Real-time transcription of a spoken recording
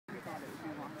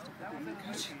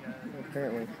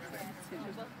Apparently.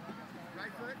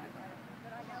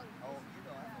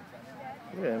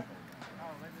 Yeah.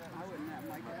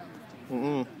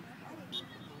 Mm-mm.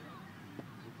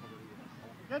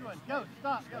 Good one. Go.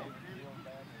 Stop. Go.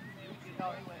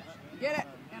 Get it,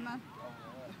 Emma.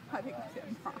 I think I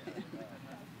said Brian.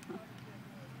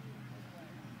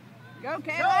 Go,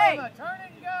 Kaylee. Go, Emma. Turn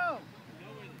it and go.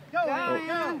 Go, Emma.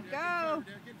 Go. Go.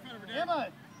 Emma.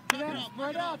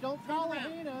 Spread out. Don't follow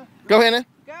Hannah. Go, Hannah.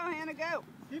 Go, Hannah. Go.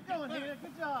 Keep going, Hannah.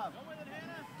 Good job.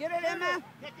 Get it, Emma.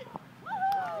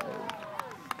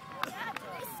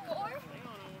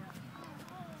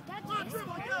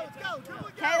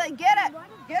 Kaylee, get it.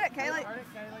 Get it, Kaylee.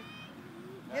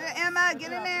 Get it, Emma.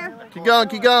 Get in there. Keep going.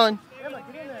 Keep going. Emma,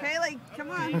 get in there. Kaylee, come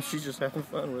on. She's just having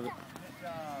fun with it. Good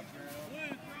job, girl.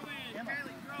 Emma.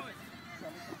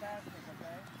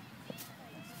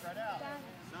 Spread out.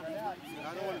 Spread out.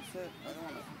 I don't want to sit. I don't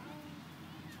want to.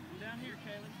 Down here,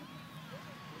 Kaylee.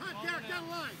 Down the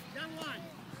line. Down the line.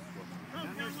 Down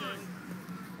the line.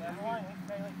 Down the line,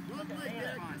 Kaylee. One leg,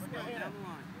 Derek. Down the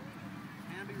line.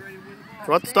 And be ready to win the ball.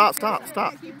 What? Stop.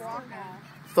 Keep walking.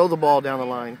 Throw the ball down the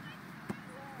line.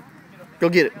 Go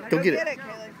get it. Go get it.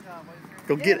 Kaylee.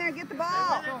 Go Get get in there. it. Get the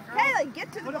ball. Kaylee,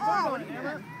 get to the ball. What are you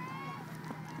doing?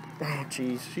 Oh,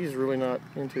 jeez. She's really not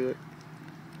into it.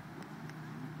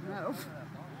 No.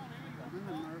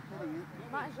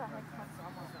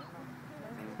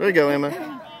 There you go, Emma.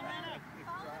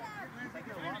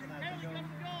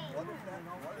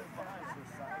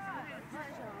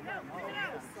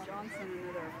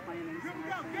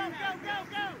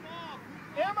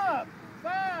 Emma,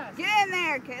 fast. Get in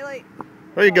there, Kaylee.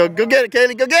 There you go. Go get it,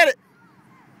 Kaylee. Go get it.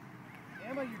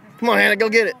 Emma, you're just Come on, Hannah. Go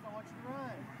get it. I want you to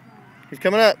run. He's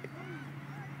coming up. You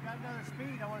got another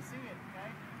speed. I want to see it,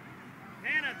 okay?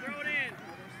 Hannah, throw it in.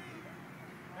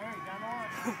 There, down the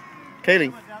line. Kaylee.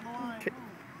 Emma, down the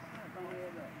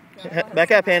line.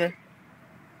 Back up, Hannah.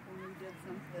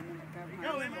 Go,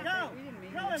 Emma, go.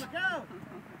 Go, Emma, go.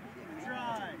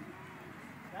 Try.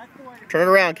 That's the way to Turn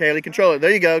it around, Kaylee. Control it.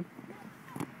 There you go. Take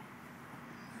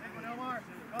one, Omar.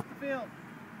 Go up the field.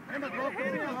 Emma, go up the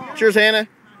field. Cheers, Hannah.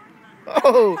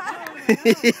 Oh. Good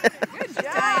job.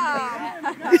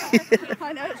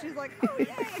 I know. She's like, oh,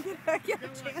 yeah, I get a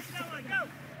chance.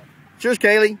 Cheers,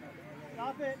 Kaylee.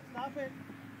 Stop it. Stop it.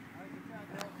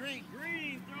 Green,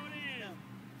 throw it in.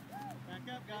 Back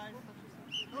up, guys.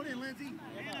 Throw it in, Lindsay.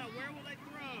 Hannah, where will they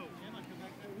throw? Emma, come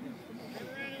back there. Turn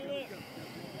around and look.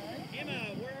 Emma,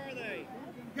 where are they?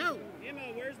 Go. Emma,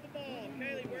 where's the ball?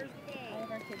 Kaylee, where's the ball?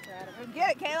 Get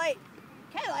it, Kaylee.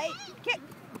 Kaylee,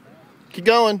 Keep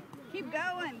going. keep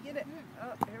going. Get it.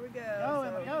 Oh, here we go. Go,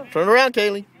 Emma, go. Turn it around,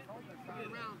 Kaylee. Go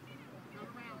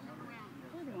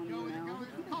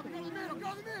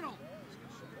in the middle.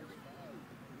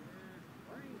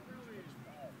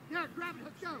 Here, grab it.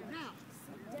 Let's go now.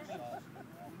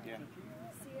 Yeah.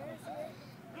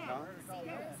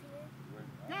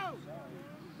 Go.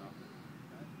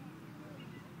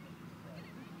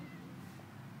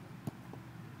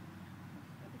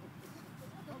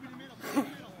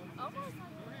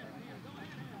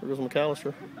 There goes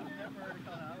McAllister.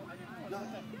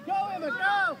 Go, Emma,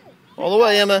 go. All the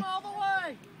way, Emma. All the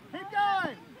way. Keep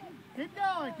going. Keep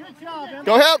going. Good job, Emma.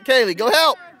 Go help, Kaylee. Go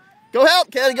help. Go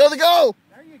help, Kaylee. Go to the goal.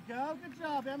 There you go. Good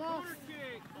job, Emma. Corner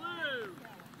kick, blue.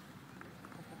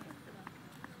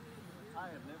 I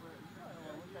have never.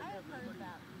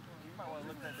 You might want to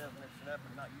look that definition up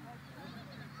and not use it.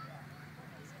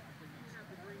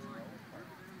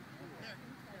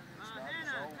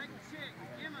 Hannah, take a chick.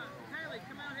 Emma, Kaylee,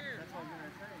 come out here. That's what I'm going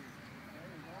to say.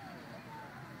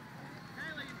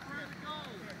 Kaylee, in front of the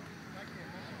goal.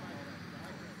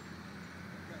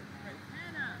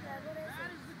 Hannah, that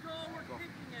is the goal we're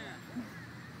kicking at.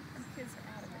 Kids are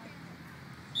out of it.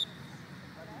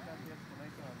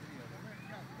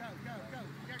 Go.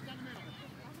 Get down the middle.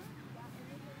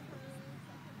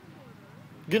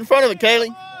 Get in front of it,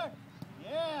 Kaylee.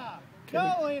 Yeah. Go,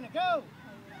 Hannah, go.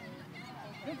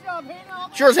 Good job, Hannah.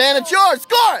 Cheers, Hannah. Cheers.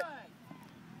 Score it.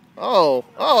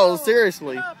 Oh,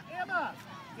 seriously. Get up, Emma.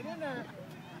 Get in there.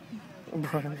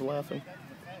 Brian's laughing.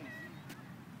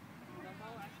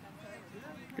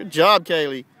 Good job,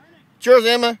 Kaylee. Cheers,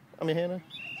 Emma. Hannah.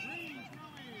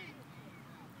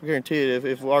 I guarantee it,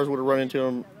 if Lars would have run into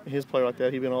him, his play like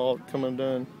that, he'd been all come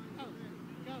undone.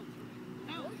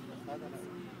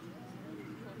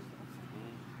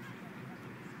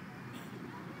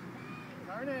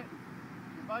 Turn it.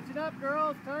 You're bunching up,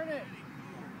 girls. Turn it.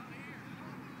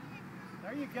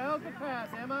 There you go. Good pass,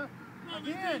 Emma.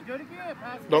 Again. Do it again.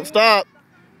 Pass it Don't again. stop.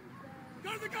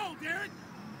 Go to the goal, Derek.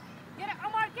 Get it,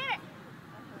 Omar, get it.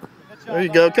 Good There you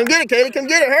go. Come get it, Kaylee. Come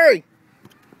get it. Hurry.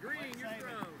 Green, your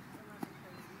throw.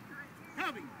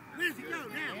 Kobe, Lizzie, go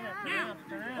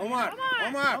now. Omar.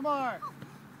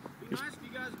 Be nice if you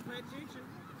guys pay attention.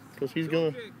 Because he's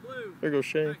going to. Kick, blue. There goes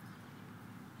Shay. Do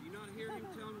you not hear him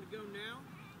tell him to go now?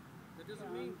 That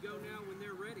doesn't mean go now when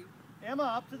they're ready. Emma,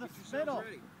 up to the Get yourselves middle.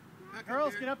 ready.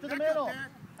 Girls, get up to the middle.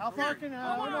 How far can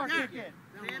Omar kick it?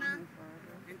 Hannah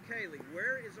and Kaylee,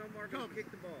 where is Omar going to kick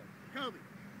the ball? Kobe.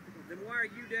 Then why are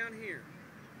you down here?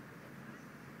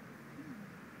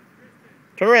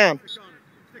 Turn around.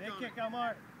 Big kick,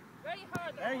 Omar. Ready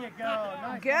hard. There you go.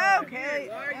 Nice. Go, Why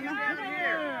Kaylee. are you down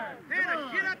here?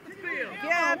 Hannah, get up the field.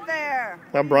 Get up there.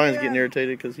 Now Brian's getting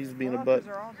irritated because he's being a butt.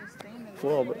 They're all just standing there.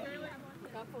 Well, but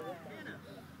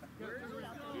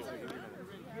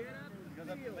Goes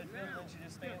up to midfield, then she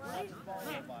just stands, watches the ball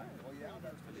go by.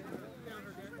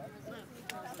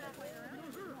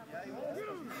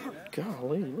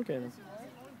 golly, look at him.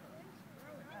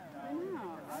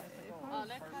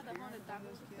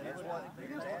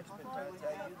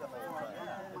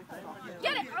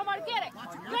 Get it, Omar, get it.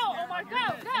 Go, Omar,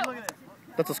 go, go.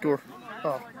 That's a score.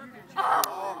 Oh.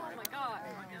 Oh my God.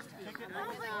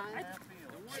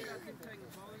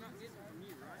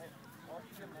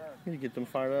 You need to get them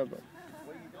fired up.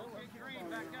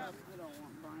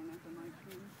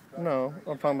 No,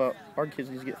 I'm talking about our kids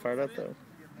need to get fired up though.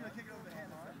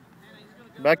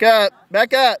 Back up!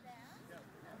 Back up!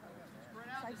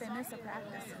 It's like they miss a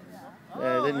practice.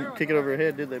 Yeah, they didn't kick it over your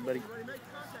head, did they, buddy?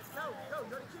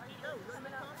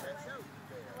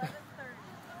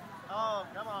 Oh,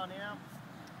 come on, Em.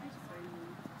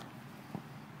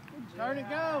 Turn and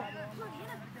go.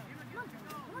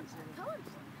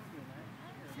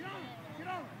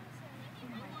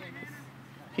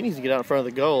 He needs to get out in front of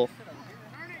the goal.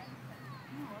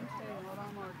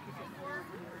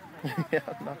 Yeah,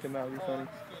 knock him out. It'd be funny.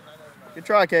 Good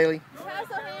try, Kaylee. Good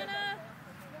hustle, Hannah.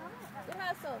 Good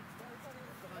hustle.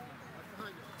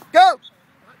 Go! Right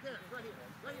there, right here,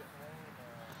 right here.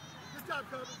 Good job,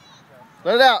 Kobe.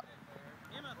 Let it out.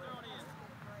 Emma, throw it in.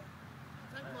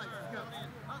 Take place, let's go.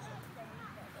 Hustle.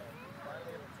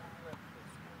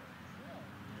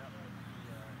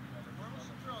 Where was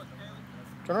the throw it,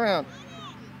 Kaylee? Turn around.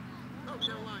 Oh, down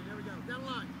the line, there we go. Down the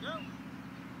line, go.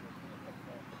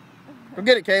 Go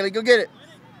get it, Kaylee. Go get it.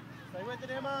 Stay with it,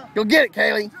 Emma. Go get it,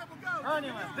 Kaylee. Dribble, go. Run,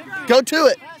 Emma. Big kick. Go to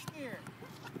it. Last gear.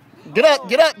 Get up,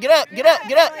 get up, get up, get up,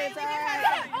 get up.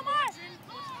 Omar.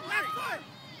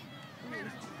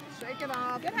 Shake it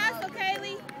off. Good hustle,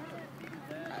 Kaylee.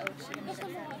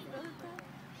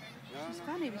 She's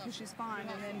funny because she's fine,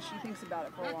 and then she thinks about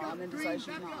it for a while, and then decides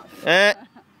she's not. Eh.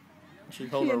 She's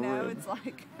holding You her know, rib. it's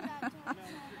like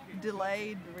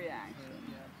delayed reaction.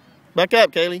 Back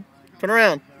up, Kaylee. Turn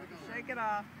around. Shake it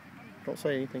off. Don't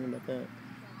say anything about that. There,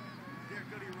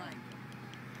 go to your right.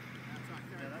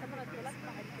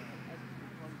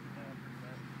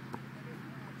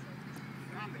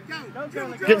 Go, Go,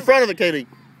 Kaylee. Get in front of it, Kaylee.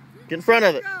 Get in front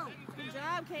of it. go. Good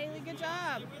job, Kaylee. Good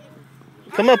job.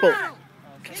 Come up.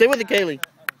 Stay with it, Kaylee.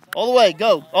 All the way.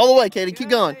 Go. All the way, Kaylee. Keep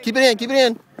going. Keep it in. Keep it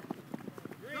in. Throw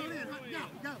it in,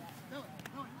 go.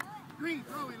 Green,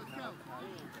 throw it, let's go.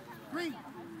 Green,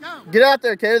 go. Get out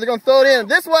there, Kaylee. They're going to throw it in.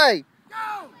 This way.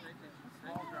 Go.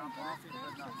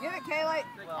 Get it, Kaylee.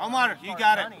 Omar, you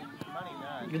got it.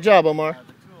 Good job, Omar.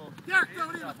 Derek, throw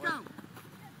it in, let's go.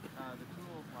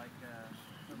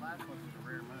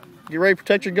 Get ready to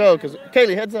protect your goal, because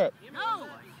Kaylee, heads up. Go.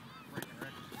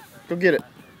 Go get it.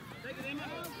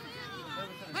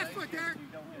 Left foot, Derek.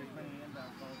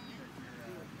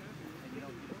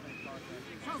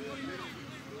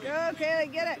 Go,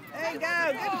 Kaylee. Get it. There you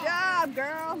go. Good job,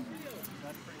 girl.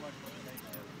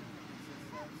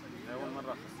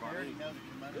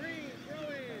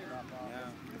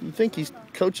 You think he's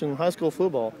coaching high school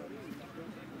football.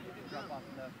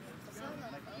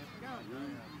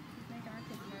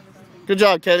 Good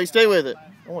job, Kaylee. Stay with it.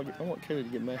 I want Kaylee to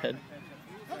get mad.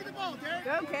 Look at the ball, Derek.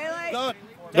 Go, Kaylee.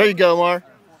 There you go, Mar.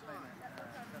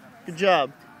 Good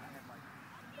job.